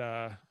 And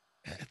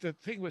the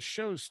thing with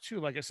shows too,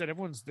 like I said,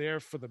 everyone's there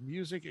for the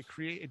music.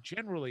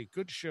 Generally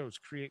good shows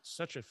create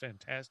such a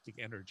fantastic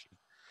energy.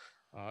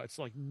 It's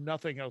like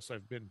nothing else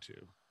I've been to.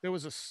 There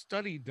was a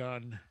study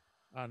done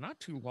not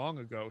too long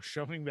ago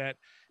showing that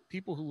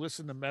people who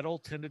listen to metal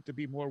tended to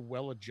be more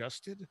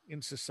well-adjusted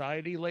in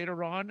society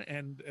later on.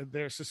 And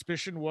their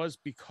suspicion was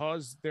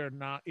because they're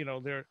not,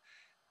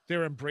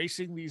 they're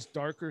embracing these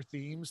darker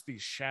themes,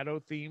 these shadow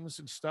themes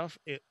and stuff.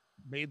 It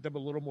made them a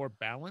little more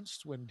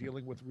balanced when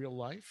dealing with real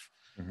life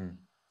and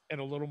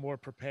a little more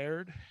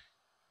prepared.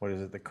 What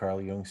is it that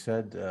Carl Jung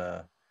said?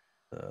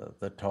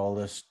 The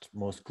tallest,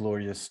 most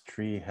glorious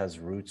tree has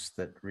roots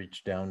that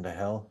reach down to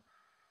hell.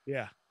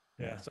 Yeah.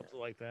 Yeah. Something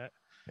like that.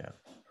 Yeah.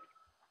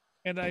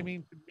 And I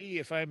mean, to me,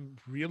 if I'm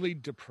really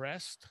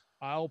depressed,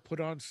 I'll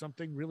put on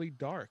something really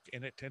dark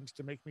and it tends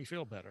to make me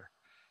feel better.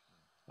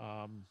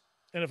 And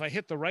if I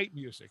hit the right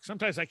music,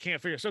 sometimes I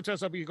can't figure.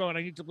 Sometimes I'll be going,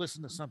 I need to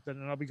listen to something,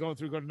 and I'll be going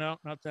through, going, no,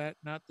 not that,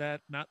 not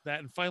that, not that.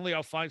 And finally,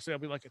 I'll find something. I'll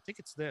be like, I think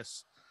it's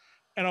this,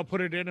 and I'll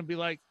put it in and be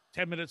like,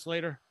 10 minutes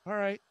later, all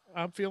right,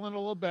 I'm feeling a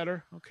little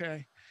better.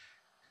 Okay.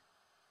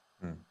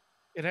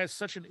 it has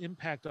such an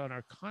impact on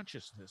our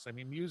consciousness. I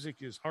mean, music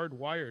is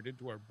hardwired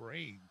into our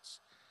brains.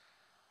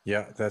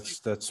 Yeah,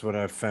 that's what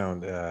I've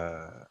found.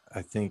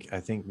 I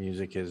think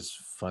music is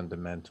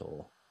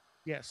fundamental.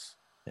 Yes.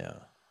 Yeah.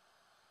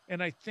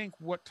 And I think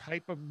what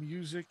type of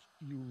music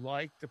you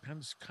like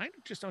depends kind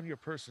of just on your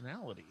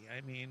personality.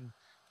 I mean,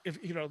 if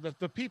you know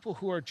the people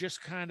who are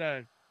just kind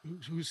of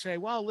who say,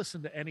 well, I'll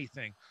listen to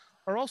anything,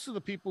 are also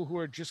the people who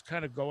are just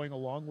kind of going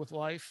along with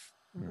life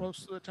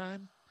most Mm. of the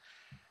time.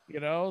 You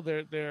know,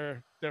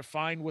 they're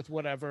fine with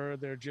whatever.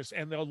 They're just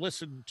and they'll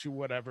listen to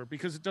whatever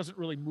because it doesn't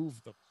really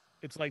move them.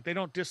 It's like they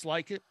don't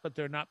dislike it, but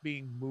they're not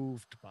being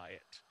moved by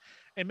it.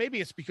 And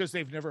maybe it's because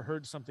they've never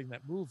heard something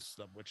that moves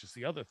them, which is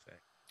the other thing.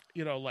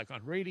 You know, like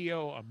on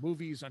radio, on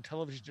movies, on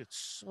television, it's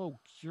so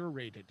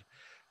curated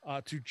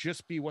to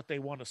just be what they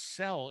want to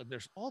sell. And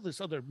there's all this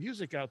other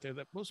music out there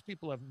that most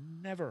people have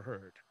never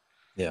heard.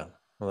 Yeah.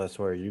 Well, that's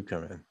where you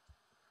come in.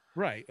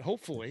 Right.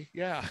 Hopefully.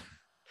 Yeah.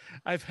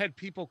 I've had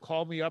people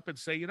call me up and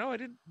say, you know, I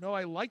didn't know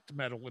I liked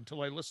metal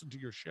until I listened to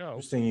your show.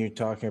 Interesting you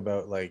talking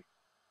about like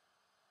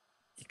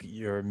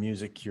you're a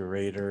music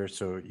curator,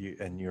 so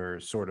you're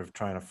sort of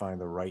trying to find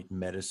the right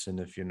medicine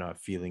if you're not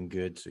feeling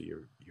good, so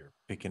you're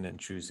picking and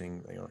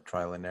choosing,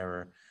 trial and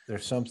error.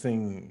 There's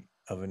something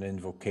of an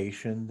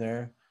invocation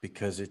there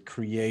because it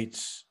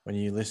creates, when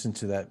you listen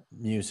to that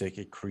music,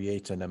 it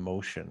creates an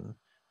emotion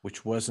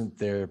which wasn't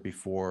there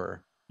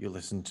before you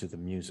listen to the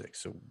music.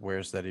 So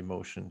where's that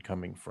emotion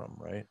coming from,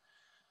 right?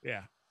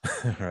 Yeah.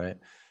 Right.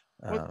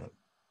 Well,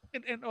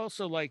 um, and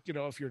also like, you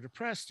know, if you're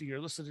depressed and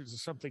you're listening to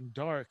something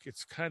dark,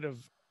 it's kind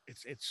of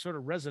it's sort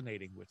of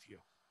resonating with you.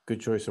 Good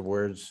choice of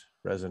words,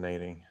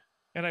 resonating.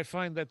 And I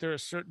find that there are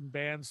certain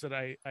bands that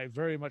I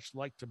very much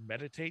like to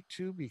meditate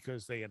to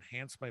because they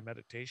enhance my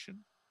meditation.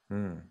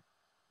 Hmm.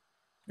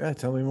 Yeah,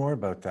 tell me more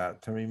about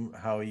that. Tell me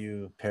how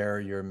you pair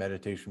your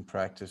meditation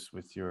practice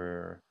with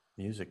your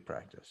music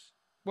practice.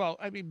 Well,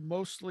 I mean,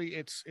 mostly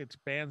it's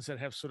bands that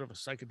have sort of a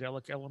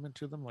psychedelic element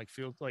to them, like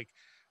Field, like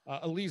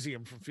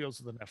Elysium from Fields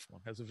of the Nephilim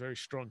has a very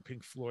strong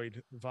Pink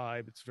Floyd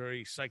vibe. It's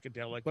very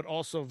psychedelic, but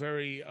also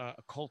very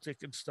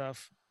occultic and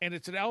stuff. And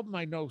it's an album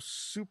I know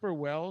super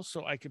well,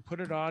 so I can put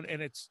it on,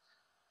 and it's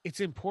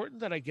important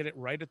that I get it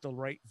right at the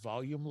right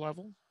volume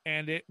level.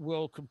 And it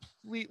will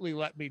completely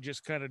let me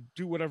just kind of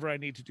do whatever I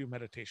need to do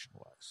meditation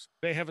wise.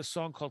 They have a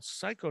song called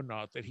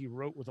Psychonaut that he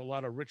wrote with a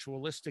lot of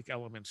ritualistic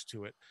elements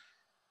to it,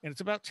 and it's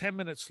about 10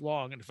 minutes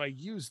long. And if I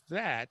use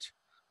that,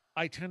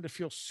 I tend to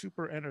feel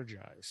super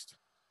energized.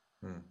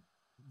 Hmm.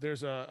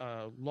 There's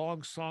a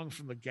long song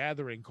from The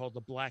Gathering called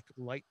The Black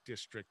Light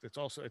District.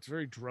 It's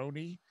very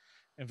drony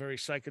and very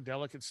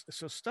psychedelic.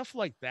 So stuff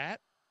like that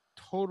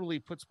totally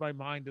puts my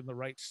mind in the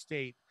right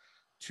state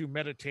to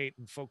meditate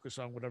and focus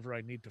on whatever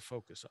I need to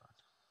focus on.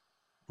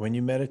 When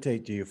you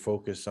meditate, do you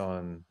focus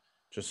on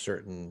just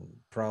certain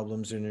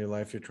problems in your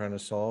life you're trying to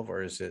solve,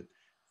 or is it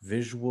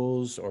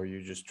visuals, or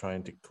you're just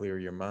trying to clear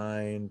your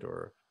mind,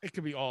 or It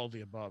can be all of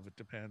the above. It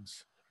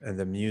depends. and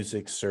the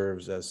music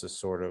serves as a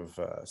sort of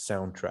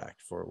soundtrack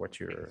for what Yes.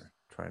 you're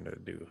trying to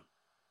do?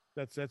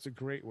 That's a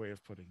great way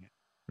of putting it.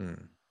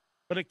 Hmm.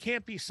 But it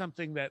can't be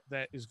something that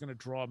is going to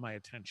draw my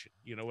attention.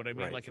 You know what I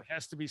mean? Right. Like it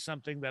has to be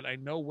something that I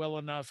know well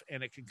enough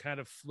and it can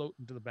kind of float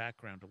into the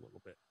background a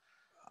little bit.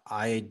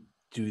 I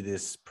do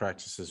this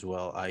practice as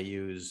well. I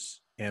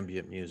use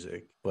ambient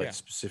music, but Yeah.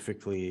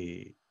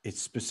 it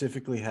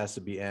specifically has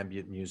to be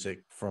ambient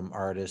music from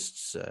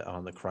artists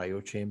on the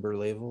Cryo Chamber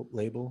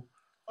label.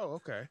 Oh,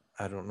 okay.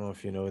 I don't know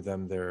if you know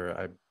them.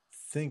 I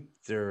think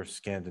they're a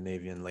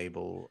Scandinavian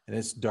label, and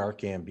it's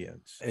dark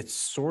ambient. It's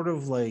sort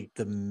of like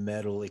the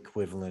metal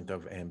equivalent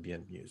of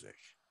ambient music.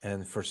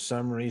 And for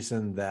some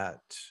reason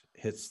that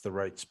hits the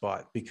right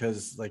spot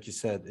because, like you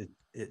said,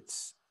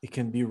 it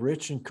can be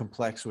rich and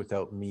complex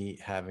without me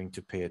having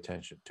to pay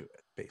attention to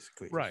it,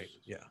 basically. Right.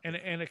 Yeah. And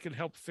it can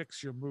help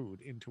fix your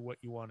mood into what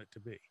you want it to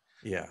be.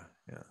 Yeah.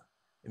 Yeah.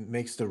 It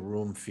makes the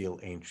room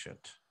feel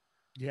ancient.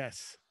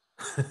 Yes.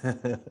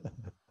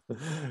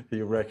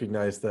 You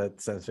recognize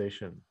that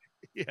sensation.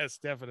 Yes,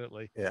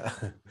 definitely. Yeah.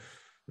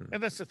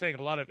 And that's the thing,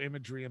 a lot of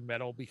imagery in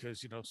metal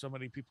because, you know, so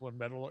many people in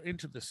metal are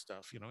into this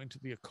stuff, you know, into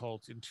the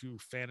occult, into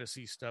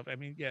fantasy stuff. I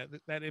mean, yeah,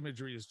 that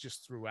imagery is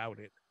just throughout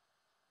it.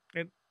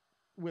 And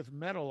with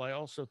metal, I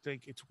also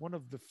think it's one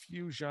of the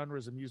few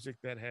genres of music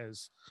that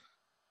has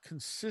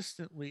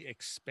consistently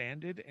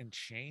expanded and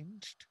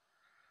changed.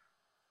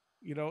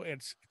 You know,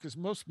 it's because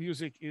most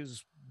music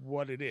is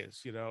what it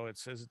is. You know, it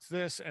says it's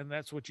this and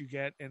that's what you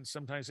get. And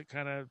sometimes it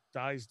kind of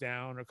dies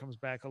down or comes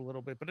back a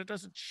little bit, but it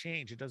doesn't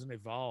change, it doesn't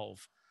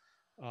evolve.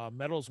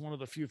 Metal is one of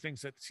the few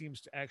things that seems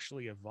to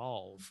actually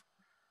evolve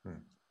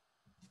Hmm.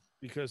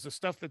 because the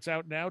stuff that's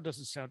out now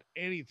doesn't sound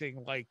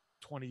anything like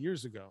 20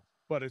 years ago,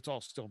 but it's all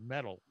still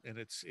metal and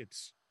it's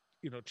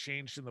you know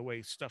changed in the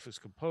way stuff is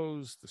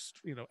composed,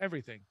 you know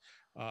everything,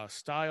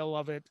 style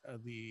of it,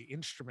 the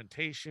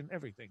instrumentation,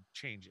 everything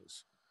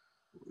changes.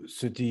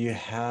 So do you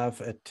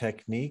have a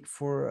technique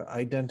for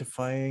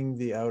identifying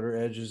the outer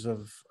edges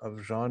of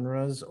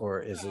genres, or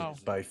is No,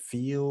 it by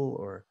feel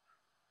or?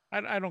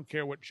 I don't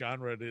care what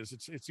genre it is.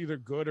 It's either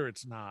good or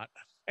it's not.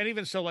 And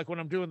even so, like when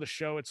I'm doing the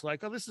show, it's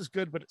like, oh, this is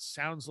good, but it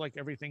sounds like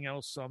everything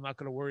else, so I'm not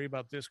going to worry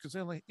about this because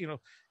then, like,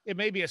 it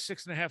may be a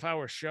 6.5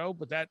 hour show,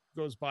 but that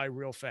goes by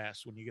real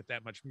fast when you get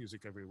that much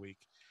music every week.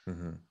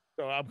 Mm-hmm.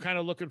 So I'm kind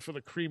of looking for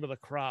the cream of the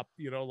crop,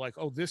 like,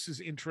 oh, this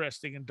is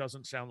interesting and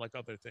doesn't sound like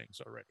other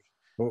things already.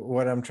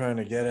 What I'm trying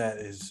to get at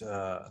is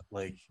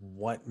like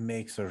what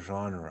makes a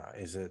genre?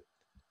 Is it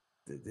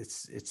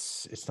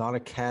it's not a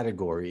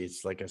category,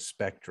 it's like a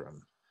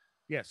spectrum.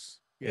 Yes.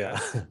 Yeah, Yeah.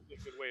 that's a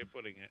good way of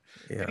putting it.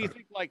 Yeah. And you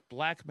think like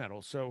black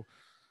metal. So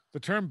the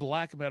term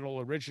black metal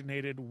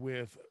originated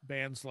with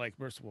bands like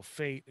Merciful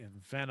Fate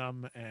and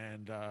Venom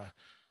and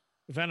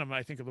Venom,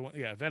 I think of the one.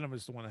 Yeah, Venom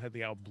is the one that had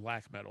the album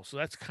Black Metal. So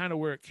that's kind of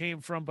where it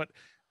came from. But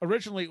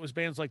originally it was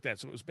bands like that.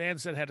 So it was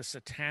bands that had a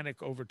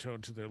satanic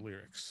overtone to their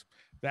lyrics.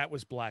 That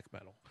was black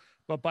metal.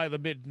 But by the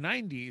mid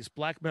 90s,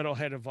 black metal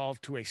had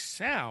evolved to a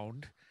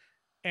sound,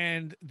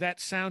 and that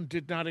sound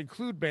did not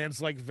include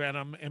bands like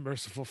Venom and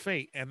Merciful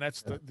Fate. And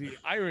that's the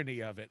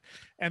irony of it.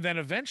 And then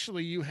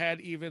eventually you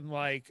had even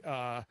like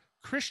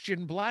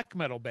Christian black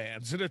metal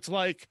bands. And it's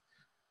like,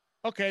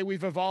 okay,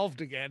 we've evolved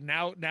again.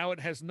 Now it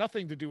has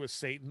nothing to do with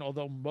Satan,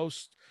 although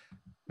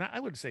I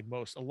wouldn't say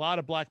most, a lot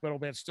of black metal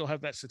bands still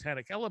have that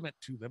satanic element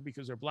to them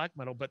because they're black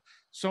metal, but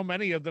so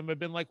many of them have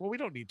been like, well, we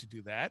don't need to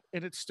do that.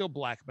 And it's still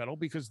black metal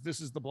because this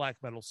is the black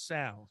metal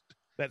sound,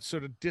 that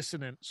sort of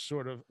dissonant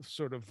sort of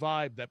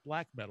vibe that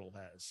black metal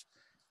has.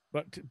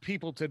 But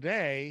people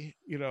today,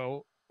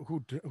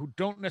 who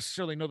don't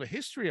necessarily know the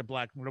history of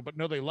black metal, but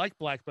know they like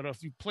black metal,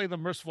 if you play the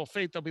Merciful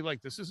Fate, they'll be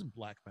like, this isn't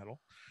black metal.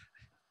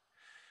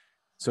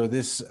 So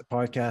this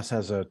podcast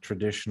has a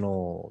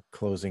traditional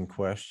closing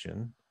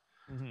question.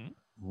 Mm-hmm.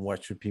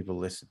 What should people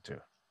listen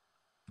to?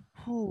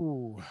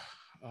 Oh,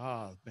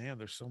 man,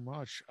 there's so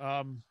much.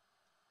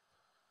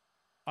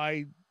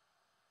 I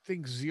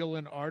think Zeal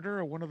and Ardor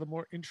are one of the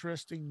more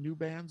interesting new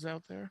bands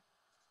out there.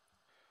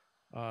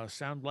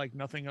 Sound like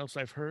nothing else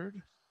I've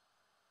heard.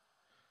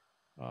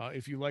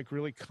 If you like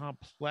really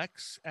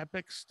complex,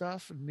 epic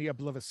stuff, Nia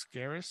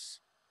Blevascaris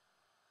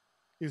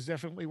is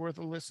definitely worth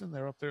a listen.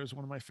 They're up there as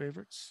one of my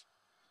favorites.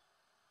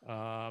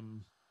 I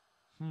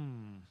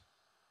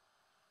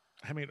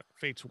mean,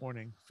 Fate's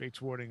Warning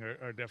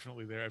are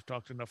definitely there. I've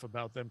talked enough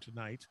about them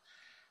tonight.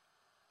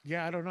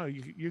 Yeah, I don't know.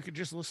 You could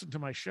just listen to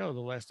my show,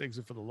 The Last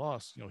Exit for the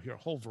Lost. Hear a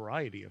whole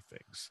variety of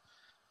things.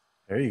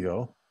 There you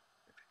go.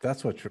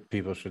 That's what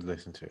people should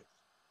listen to.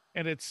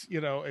 And it's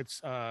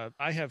I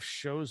have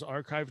shows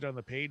archived on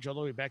the page all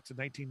the way back to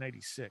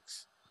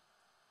 1996.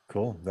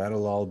 Cool.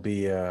 That'll all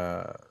be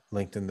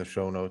linked in the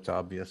show notes,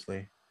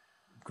 obviously.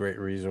 Great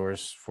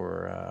resource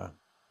for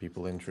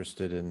people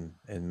interested in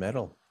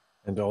metal.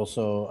 And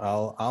also,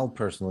 I'll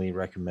personally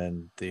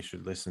recommend they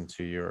should listen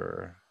to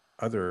your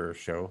other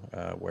show,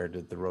 Where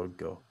Did the Road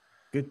Go?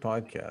 Good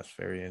podcast.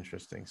 Very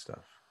interesting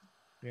stuff.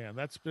 Yeah, and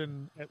that's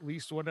been at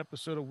least one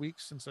episode a week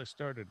since I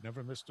started.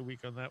 Never missed a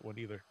week on that one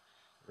either.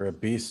 You're a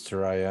beast,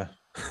 Seriah.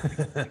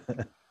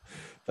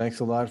 Thanks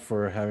a lot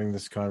for having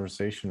this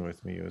conversation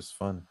with me. It was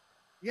fun.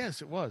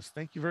 Yes, it was.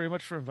 Thank you very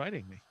much for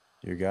inviting me.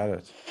 You got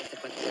it.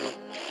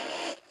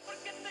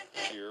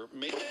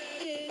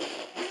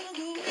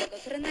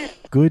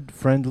 Good,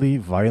 friendly,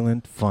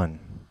 violent fun.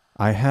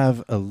 I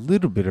have a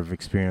little bit of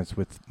experience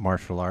with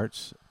martial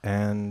arts,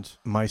 and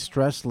my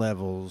stress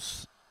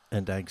levels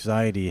and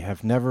anxiety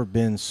have never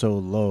been so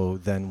low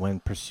than when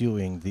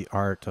pursuing the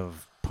art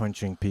of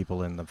punching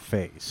people in the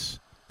face.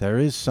 There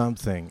is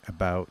something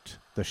about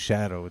the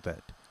shadow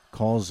that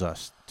calls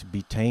us to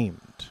be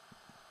tamed.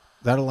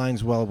 That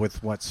aligns well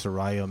with what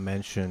Seriah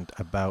mentioned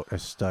about a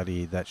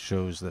study that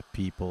shows that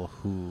people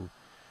who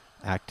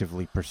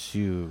actively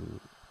pursue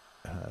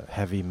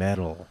heavy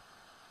metal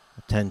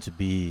tend to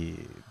be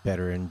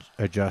better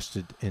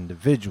adjusted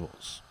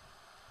individuals.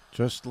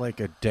 Just like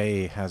a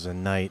day has a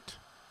night,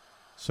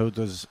 so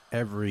does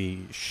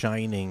every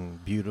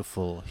shining,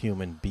 beautiful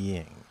human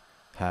being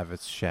have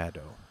its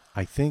shadow.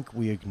 I think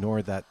we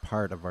ignore that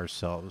part of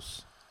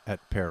ourselves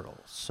at peril.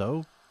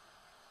 So,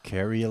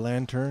 carry a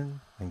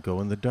lantern and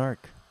go in the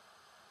dark.